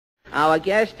Our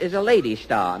guest is a lady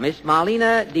star, Miss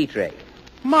Marlene Dietrich.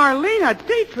 Marlene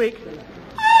Dietrich?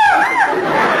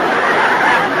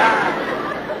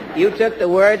 You took the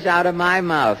words out of my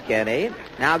mouth, Kenny.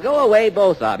 Now go away,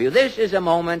 both of you. This is a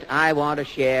moment I want to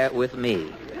share with me.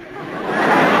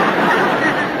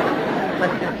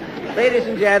 Ladies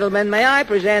and gentlemen, may I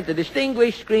present the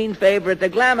distinguished screen favorite, the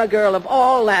glamour girl of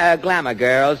all glamour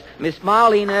girls, Miss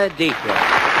Marlene Dietrich.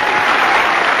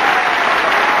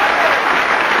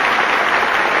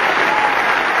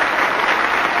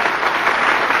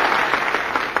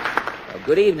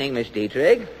 Good evening, Miss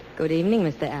Dietrich. Good evening,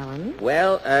 Mr. Allen.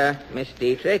 Well, Miss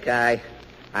Dietrich, I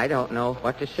don't know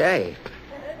what to say.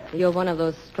 You're one of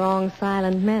those strong,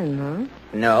 silent men, huh?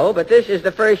 No, but this is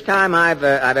the first time I've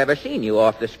ever seen you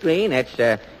off the screen.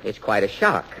 It's quite a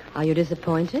shock. Are you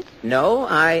disappointed? No,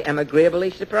 I am agreeably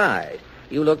surprised.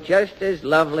 You look just as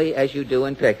lovely as you do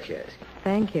in pictures.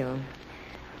 Thank you.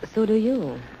 So do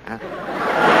you.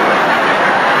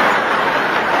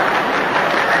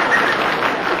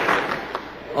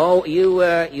 Oh,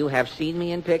 you have seen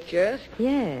me in pictures?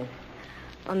 Yes.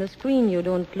 On the screen, you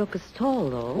don't look as tall,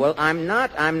 though. Well, I'm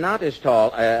not as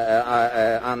tall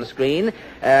on the screen,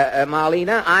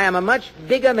 Marlena. I am a much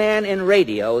bigger man in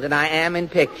radio than I am in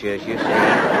pictures, you see.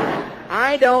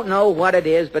 I don't know what it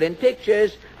is, but in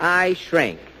pictures, I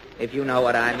shrink, if you know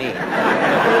what I mean. And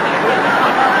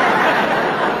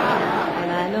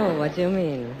I know what you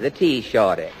mean. The tea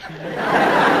shortage.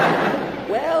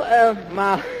 Well,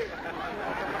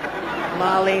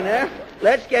 Marlena,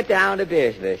 let's get down to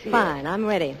business here. Fine, I'm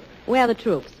ready. Where are the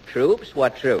troops? Troops?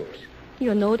 What troops?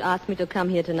 Your note asked me to come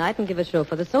here tonight and give a show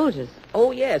for the soldiers.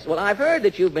 Oh, yes. Well, I've heard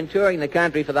that you've been touring the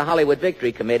country for the Hollywood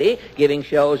Victory Committee, giving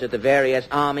shows at the various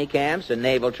Army camps and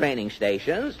naval training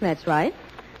stations. That's right.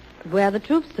 Where are the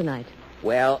troops tonight?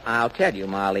 Well, I'll tell you,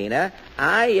 Marlena.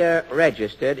 I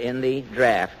registered in the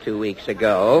draft 2 weeks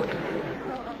ago.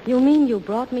 You mean you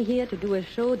brought me here to do a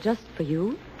show just for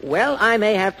you? Well, I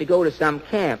may have to go to some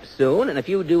camp soon, and if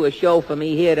you do a show for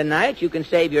me here tonight, you can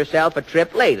save yourself a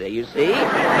trip later, you see?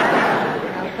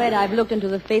 Now, Fred, I've looked into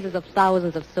the faces of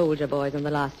thousands of soldier boys in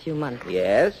the last few months.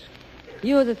 Yes?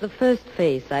 Yours is the first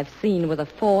face I've seen with a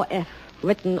 4F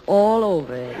written all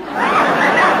over it.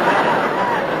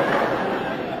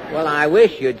 Well, I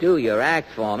wish you'd do your act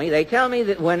for me. They tell me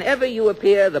that whenever you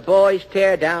appear, the boys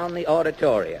tear down the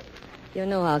auditorium. You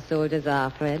know how soldiers are,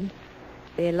 Fred.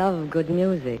 They love good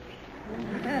music.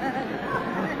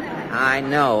 I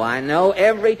know.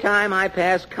 Every time I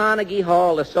pass Carnegie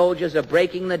Hall, the soldiers are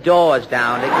breaking the doors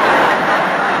down again.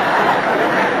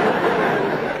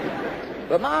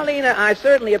 But, Marlena, I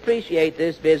certainly appreciate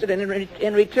this visit, and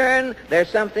in return, there's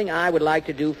something I would like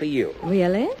to do for you.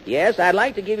 Really? Yes, I'd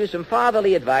like to give you some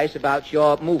fatherly advice about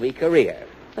your movie career.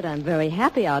 But I'm very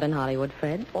happy out in Hollywood,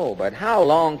 Fred. Oh, but how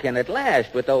long can it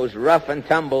last with those rough and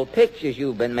tumble pictures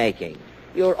you've been making?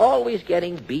 You're always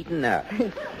getting beaten up.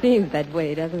 It seems that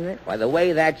way, doesn't it? Why, the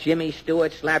way that Jimmy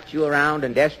Stewart slapped you around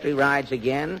in Destry Rides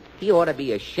Again, he ought to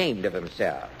be ashamed of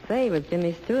himself. Say, with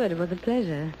Jimmy Stewart, it was a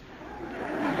pleasure.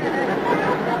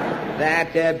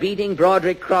 That beating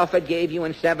Broderick Crawford gave you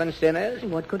in Seven Sinners?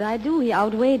 What could I do? He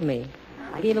outweighed me.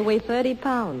 I gave away 30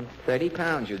 pounds. 30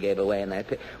 pounds you gave away in that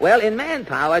pit. Well, in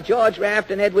Manpower, George Raft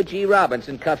and Edward G.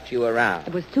 Robinson cuffed you around.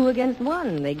 It was 2 against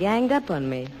 1. They ganged up on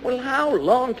me. Well, how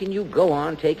long can you go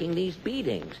on taking these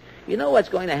beatings? You know what's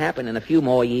going to happen in a few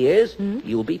more years?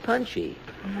 You'll be punchy.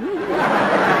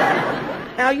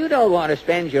 Now, you don't want to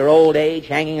spend your old age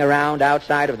hanging around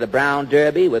outside of the Brown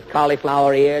Derby with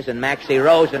cauliflower ears and Maxie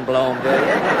Rosenblum, do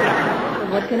you?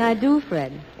 What can I do,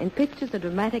 Fred? In pictures, a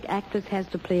dramatic actress has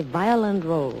to play violent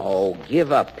roles. Oh,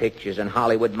 give up pictures in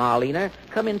Hollywood, Marlena.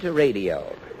 Come into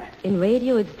radio. In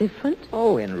radio, it's different?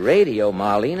 Oh, in radio,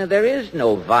 Marlena, there is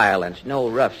no violence, no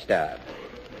rough stuff.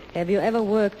 Have you ever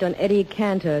worked on Eddie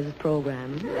Cantor's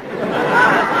program?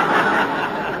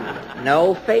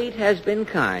 No, fate has been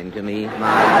kind to me,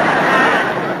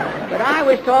 Marlena. But I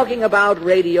was talking about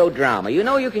radio drama. You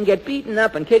know, you can get beaten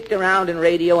up and kicked around in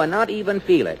radio and not even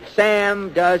feel it.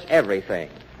 Sam does everything.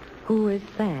 Who is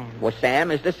Sam? Well,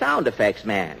 Sam is the sound effects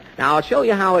man. Now, I'll show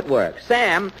you how it works.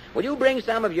 Sam, will you bring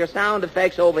some of your sound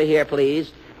effects over here,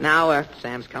 please? Now,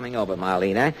 Sam's coming over,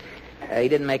 Marlena. He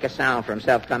didn't make a sound for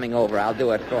himself coming over. I'll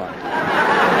do it for him.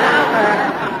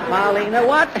 Marlena,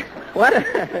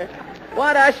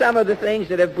 what are some of the things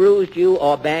that have bruised you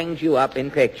or banged you up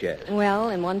in pictures? Well,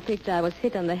 in one picture, I was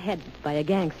hit on the head by a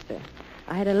gangster.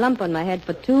 I had a lump on my head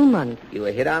for 2 months. You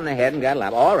were hit on the head and got a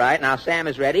lump. All right, now Sam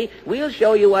is ready. We'll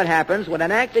show you what happens when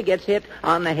an actor gets hit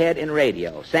on the head in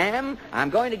radio. Sam, I'm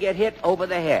going to get hit over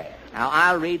the head. Now,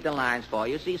 I'll read the lines for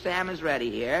you. See, Sam is ready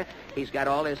here. He's got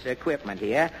all his equipment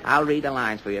here. I'll read the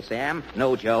lines for you, Sam.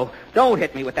 No, Joe. Don't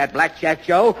hit me with that blackjack,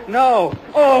 Joe. No.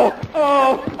 Oh,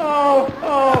 oh, oh,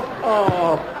 oh,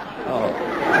 oh, oh.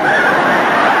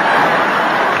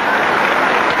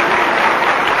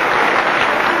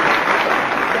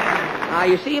 Now,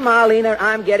 you see, Marlena,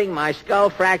 I'm getting my skull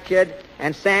fractured,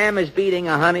 and Sam is beating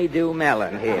a honeydew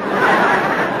melon here,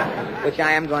 which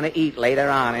I am going to eat later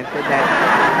on.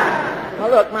 Well,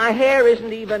 look, my hair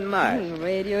isn't even much.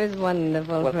 Radio is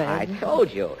wonderful, Well, Fred. I told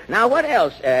you. Now, what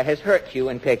else has hurt you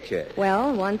in pictures?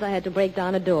 Well, once I had to break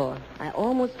down a door. I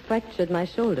almost fractured my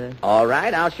shoulder. All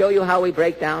right, I'll show you how we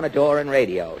break down a door in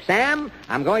radio. Sam,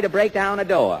 I'm going to break down a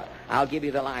door. I'll give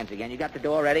you the lines again. You got the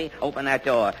door ready? Open that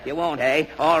door. You won't, eh?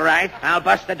 All right, I'll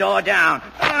bust the door down.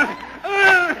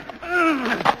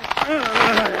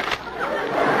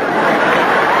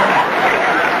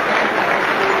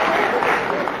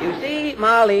 You see,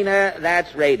 Marlena,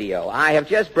 that's radio. I have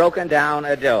just broken down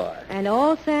a door. And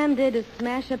all Sam did is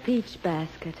smash a peach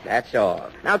basket. That's all.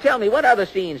 Now tell me, what other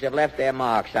scenes have left their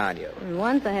marks on you? And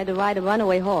once I had to ride a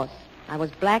runaway horse. I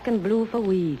was black and blue for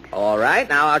weeks. All right,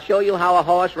 now I'll show you how a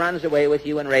horse runs away with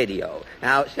you in radio.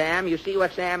 Now, Sam, you see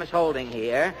what Sam is holding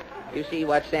here? You see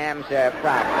what Sam's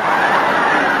prop.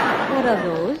 What are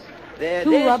those?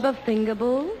 Two rubber finger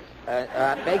bowls?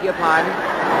 Beg your pardon?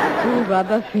 Two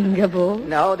rubber finger bowls?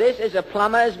 No, this is a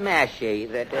plumber's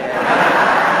mashie that...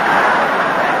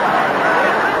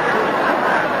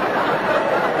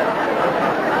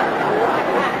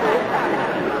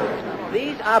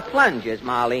 These are plunges,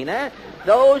 Marlena.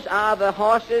 Those are the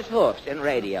horse's hoofs in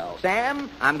radio. Sam,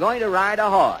 I'm going to ride a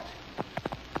horse.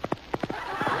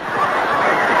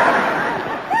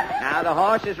 Now the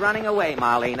horse is running away,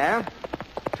 Marlena.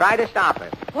 Try to stop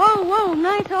it. Whoa, whoa,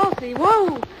 nice horsey.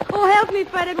 Whoa. Oh, help me,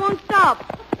 Fred. It won't stop.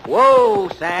 Whoa,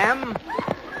 Sam.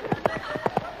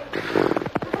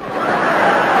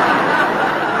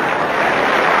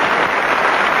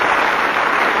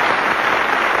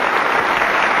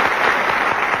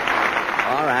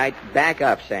 All right, back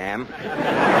up, Sam.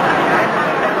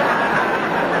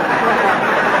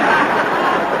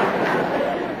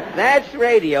 That's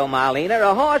radio, Marlena.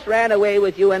 A horse ran away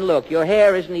with you, and look, your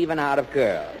hair isn't even out of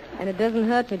curl. And it doesn't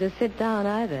hurt me to sit down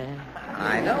either.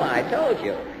 I know, I told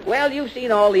you. Well, you've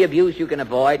seen all the abuse you can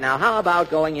avoid. Now, how about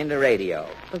going into radio?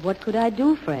 But what could I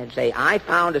do, Fred? Say, I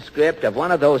found a script of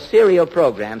one of those serial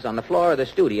programs on the floor of the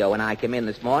studio when I came in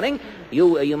this morning.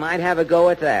 You might have a go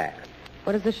at that.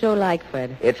 What is the show like,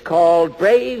 Fred? It's called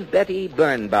Brave Betty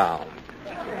Birnbaum.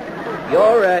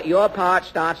 Your part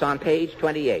starts on page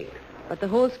 28. But the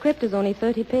whole script is only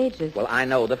 30 pages. Well, I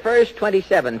know. The first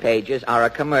 27 pages are a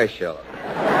commercial.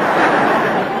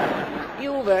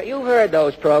 You've heard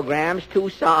those programs, 2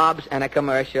 sobs and a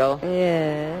commercial.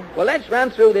 Yeah. Well, let's run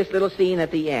through this little scene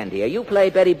at the end here. You play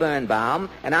Betty Birnbaum,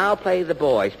 and I'll play the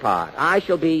boy's part. I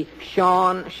shall be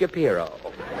Sean Shapiro.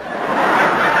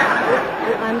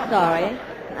 I'm sorry.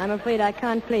 I'm afraid I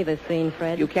can't play this scene,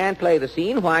 Fred. You can't play the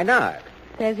scene? Why not?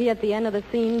 Says he at the end of the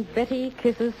scene, Betty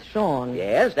kisses Sean.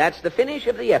 Yes, that's the finish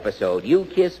of the episode. You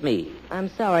kiss me. I'm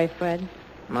sorry, Fred.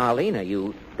 Marlena,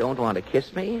 you don't want to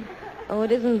kiss me? Oh,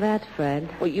 it isn't that, Fred.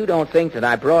 Well, you don't think that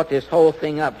I brought this whole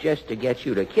thing up just to get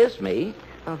you to kiss me?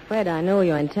 Oh, Fred, I know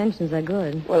your intentions are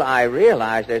good. Well, I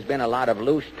realize there's been a lot of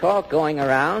loose talk going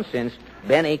around since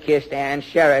Benny kissed Ann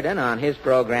Sheridan on his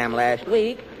program last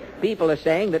week. People are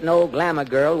saying that no glamour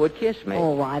girl would kiss me. Oh,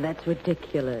 why, that's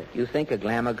ridiculous. You think a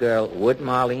glamour girl would,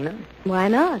 Marlena? Why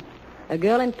not? A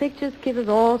girl in pictures kisses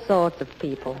all sorts of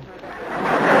people. It's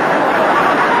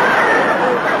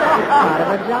part of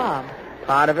her job.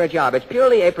 Part of her job. It's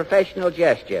purely a professional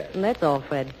gesture. And that's all,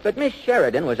 Fred. But Miss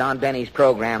Sheridan was on Benny's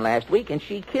program last week, and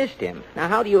she kissed him. Now,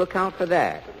 how do you account for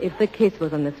that? If the kiss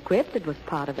was in the script, it was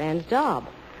part of Ann's job.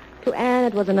 To Ann,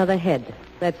 it was another head.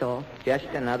 That's all. Just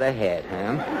another head,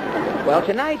 huh? Well,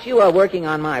 tonight you are working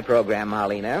on my program,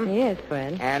 Marlena. Yes,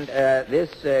 Fred. And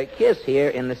this kiss here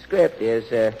in the script is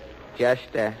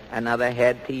just another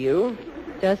head to you?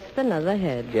 Just another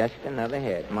head. Just another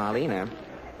head. Marlena.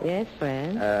 Yes,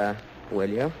 Fred. Will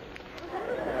you?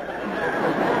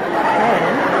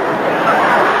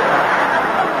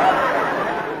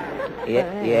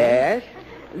 Fred? Yes?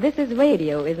 This is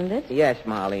radio, isn't it? Yes,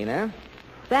 Marlena.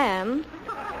 Sam?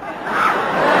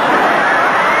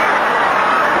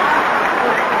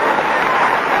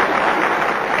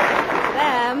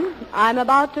 Sam, I'm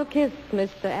about to kiss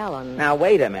Mr. Allen. Now,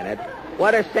 wait a minute.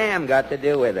 What has Sam got to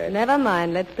do with it? Never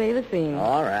mind. Let's play the scene.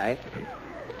 All right.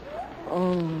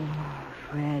 Oh,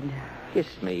 Fred.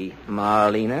 Kiss me,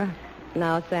 Marlena.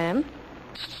 Now, Sam.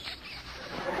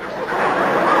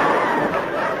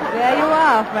 There you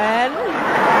are, Fred.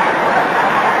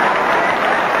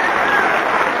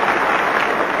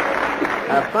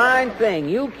 A fine thing.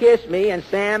 You kiss me and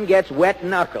Sam gets wet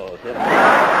knuckles.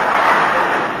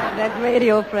 That's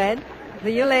radio, Fred.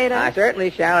 See you later. I certainly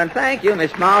shall, and thank you,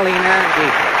 Miss Marlene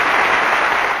Dietrich.